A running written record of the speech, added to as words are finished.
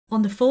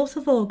On the 4th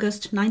of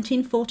August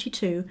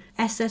 1942,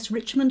 SS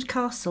Richmond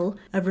Castle,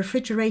 a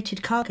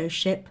refrigerated cargo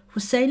ship,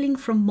 was sailing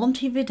from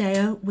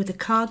Montevideo with a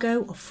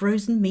cargo of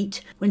frozen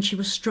meat when she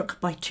was struck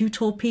by 2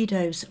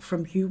 torpedoes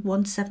from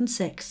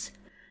U-176.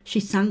 She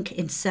sank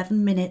in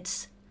 7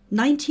 minutes.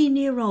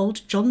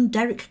 19-year-old John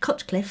Derrick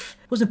Cutcliffe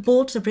was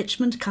aboard the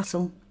Richmond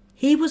Castle.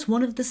 He was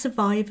one of the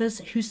survivors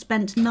who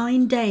spent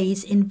 9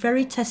 days in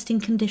very testing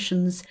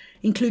conditions,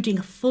 including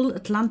a full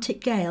Atlantic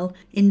gale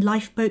in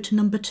Lifeboat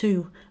No.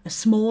 2, a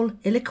small,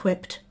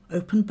 ill-equipped,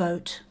 open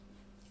boat.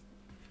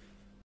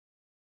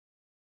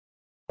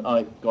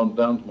 I'd gone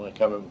down to my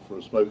cabin for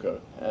a smoker,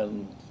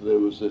 and there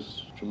was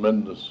this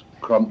tremendous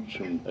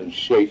crunch and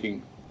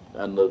shaking,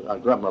 and I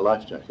grabbed my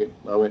life jacket.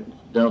 I went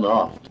down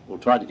aft, or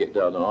tried to get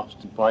down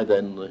aft. By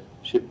then the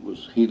ship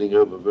was heeling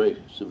over very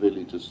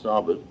severely to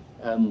starboard,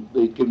 and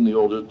they'd given the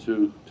order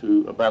to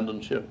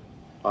abandon ship.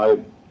 I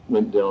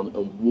went down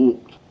and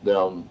walked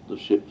down the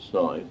ship's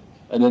side,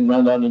 and then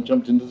ran down and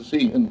jumped into the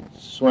sea and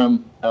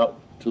swam out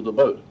to the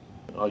boat.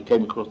 I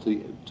came across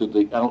to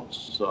the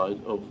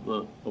outside of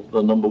the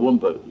number 1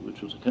 boat,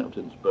 which was the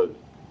captain's boat,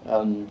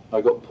 and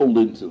I got pulled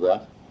into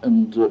that.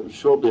 And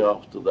shortly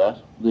after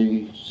that,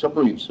 the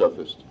submarine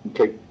surfaced and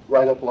came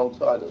right up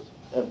alongside us,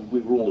 and we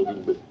were all a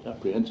little bit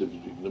apprehensive, as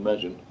you can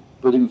imagine.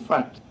 But in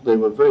fact, they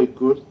were very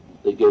good.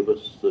 They gave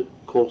us the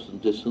course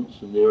and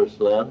distance and nearest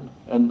land,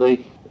 and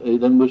they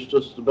then wished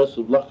us the best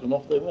of luck, and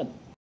off they went.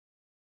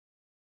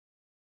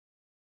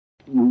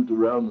 Moved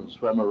around and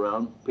swam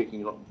around,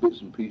 picking up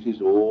bits and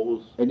pieces,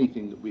 oars,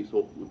 anything that we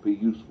thought would be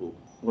useful.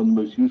 One of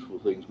the most useful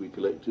things we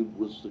collected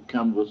was the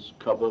canvas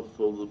cover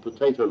for the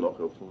potato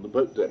locker from the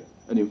boat deck.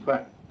 And in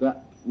fact,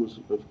 that was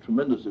of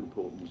tremendous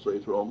importance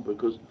later on,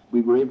 because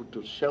we were able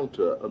to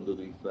shelter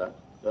underneath that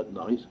at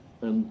night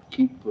and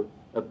keep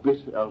a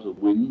bit out of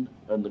wind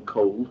and the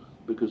cold,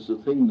 because the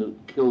thing that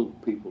killed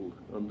people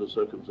under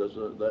circumstances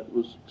like that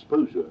was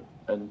exposure.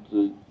 And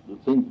the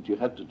thing that you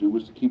had to do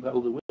was to keep out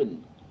of the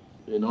wind.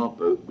 In our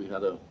boat, we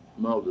had a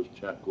marvellous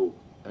chap called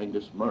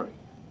Angus Murray,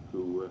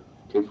 who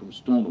came from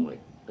Stornoway,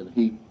 and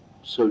he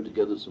sewed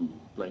together some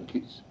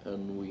blankets,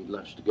 and we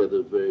lashed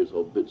together various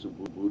odd bits of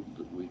wood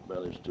that we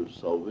managed to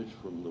salvage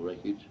from the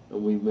wreckage,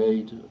 and we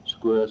made a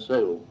square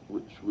sail,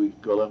 which we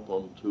got up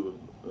onto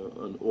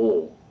an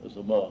oar as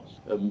a mast,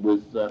 and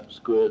with that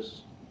square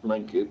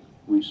blanket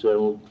we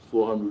sailed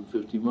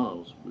 450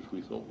 miles, which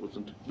we thought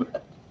wasn't too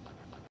bad.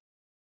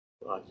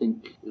 I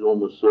think it's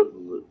almost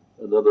certain that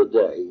another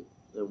day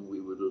and we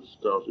would have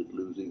started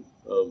losing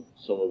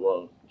some of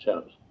our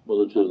chaps. 1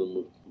 or 2 of them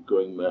were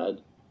going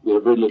mad. We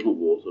had very little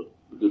water,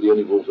 because the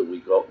only water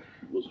we got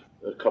was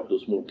a couple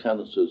of small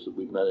canisters that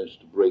we managed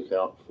to break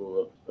out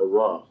from a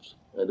raft,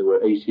 and there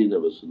were 18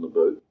 of us in the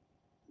boat.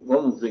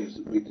 One of the things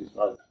that we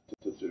decided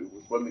to do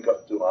was, when we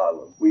got to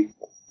Ireland, we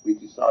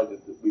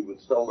decided that we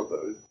would sell the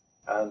boat,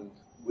 and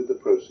with the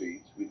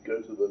proceeds we'd go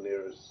to the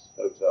nearest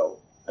hotel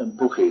and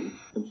book in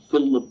and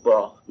fill the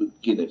bath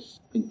with Guinness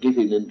and get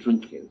in and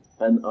drink in.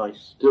 And I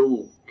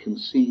still can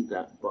see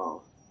that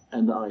bath,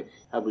 and I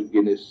have a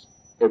Guinness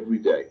every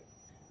day.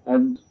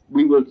 And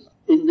we were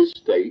in this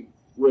state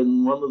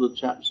when one of the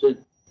chaps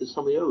said, "There's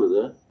somebody over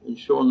there," and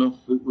sure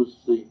enough it was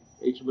the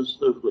HMS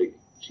Snowflake.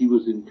 She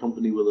was in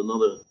company with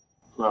another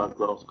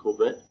flower-glass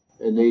corvette,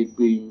 and they'd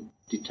been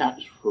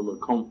detached from a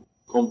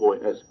convoy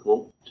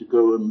escort to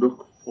go and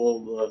look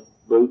for the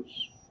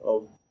boats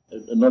of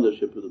another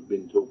ship that had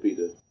been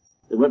torpedoed.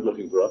 They weren't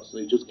looking for us,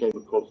 they just came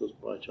across us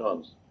by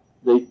chance.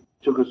 They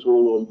took us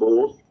all on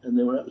board, and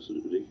they were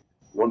absolutely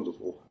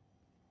wonderful.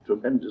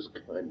 Tremendous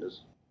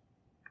kindness.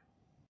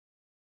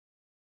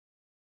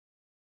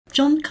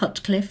 John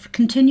Cutcliffe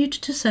continued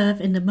to serve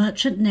in the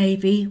Merchant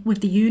Navy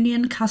with the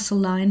Union Castle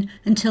Line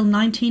until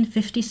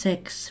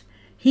 1956.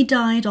 He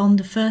died on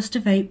the 1st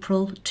of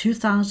April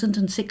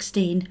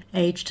 2016,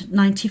 aged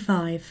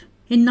 95.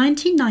 In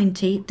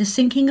 1990, the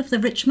sinking of the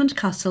Richmond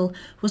Castle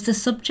was the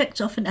subject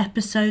of an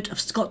episode of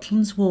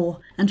Scotland's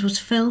War and was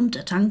filmed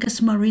at Angus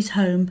Murray's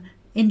home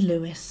in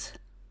Lewes.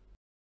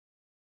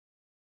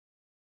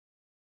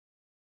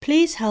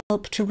 Please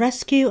help to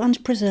rescue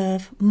and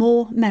preserve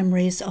more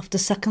memories of the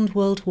Second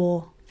World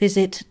War.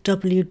 Visit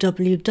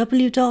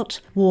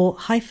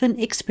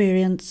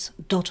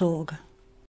www.war-experience.org.